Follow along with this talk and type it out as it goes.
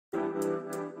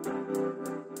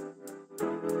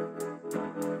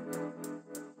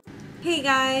Hey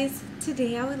guys,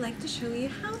 today I would like to show you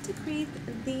how to create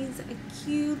these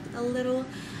cute little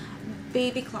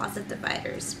baby closet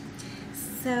dividers.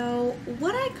 So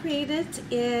what I created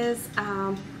is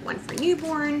one for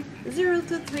newborn, 0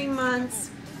 to 3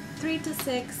 months, 3 to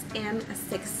 6, and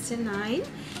 6 to 9.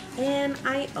 And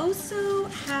I also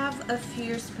have a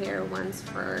few spare ones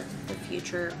for the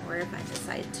future, or if I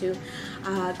decide to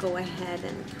go ahead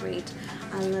and create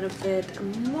a little bit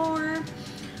more.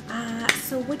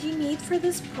 So what you need for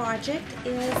this project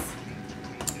is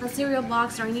a cereal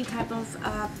box or any type of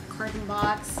carton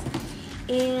box.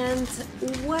 And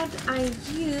what I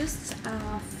used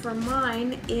for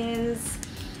mine is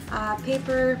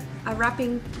paper,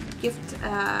 wrapping gift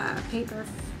paper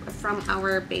from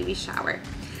our baby shower.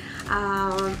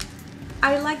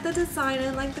 I like the design,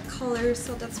 I like the colors,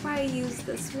 so that's why I use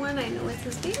this one. I know it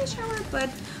says baby shower, but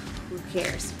who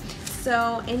cares?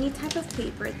 So any type of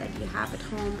paper that you have at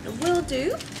home will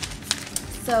do.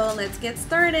 So let's get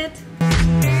started.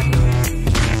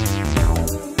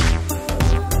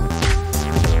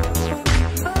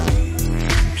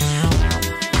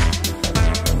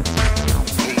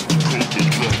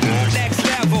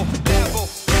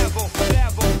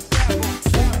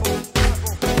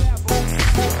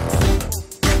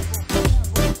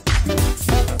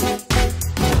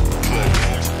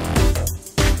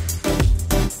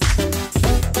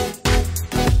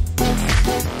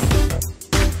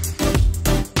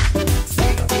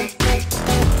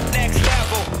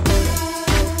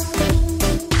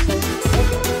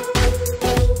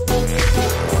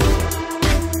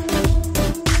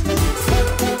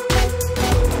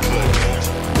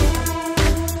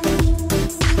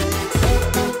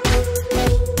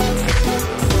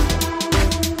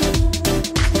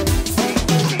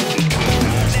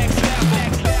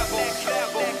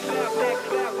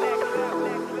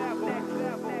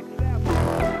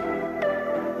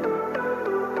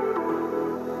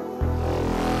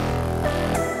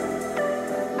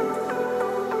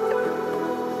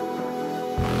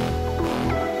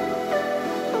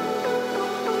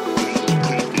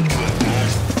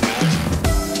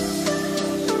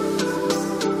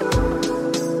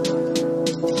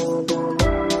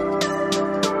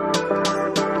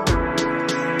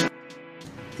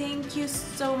 Thank you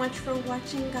so much for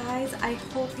watching, guys. I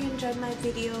hope you enjoyed my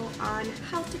video on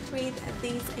how to create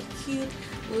these cute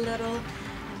little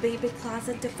baby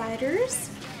closet dividers.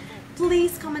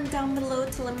 Please comment down below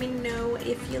to let me know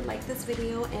if you like this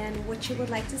video and what you would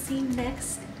like to see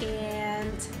next.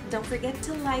 And don't forget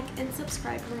to like and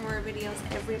subscribe for more videos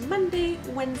every Monday,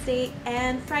 Wednesday,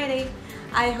 and Friday.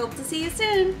 I hope to see you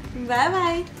soon.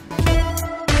 Bye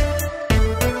bye.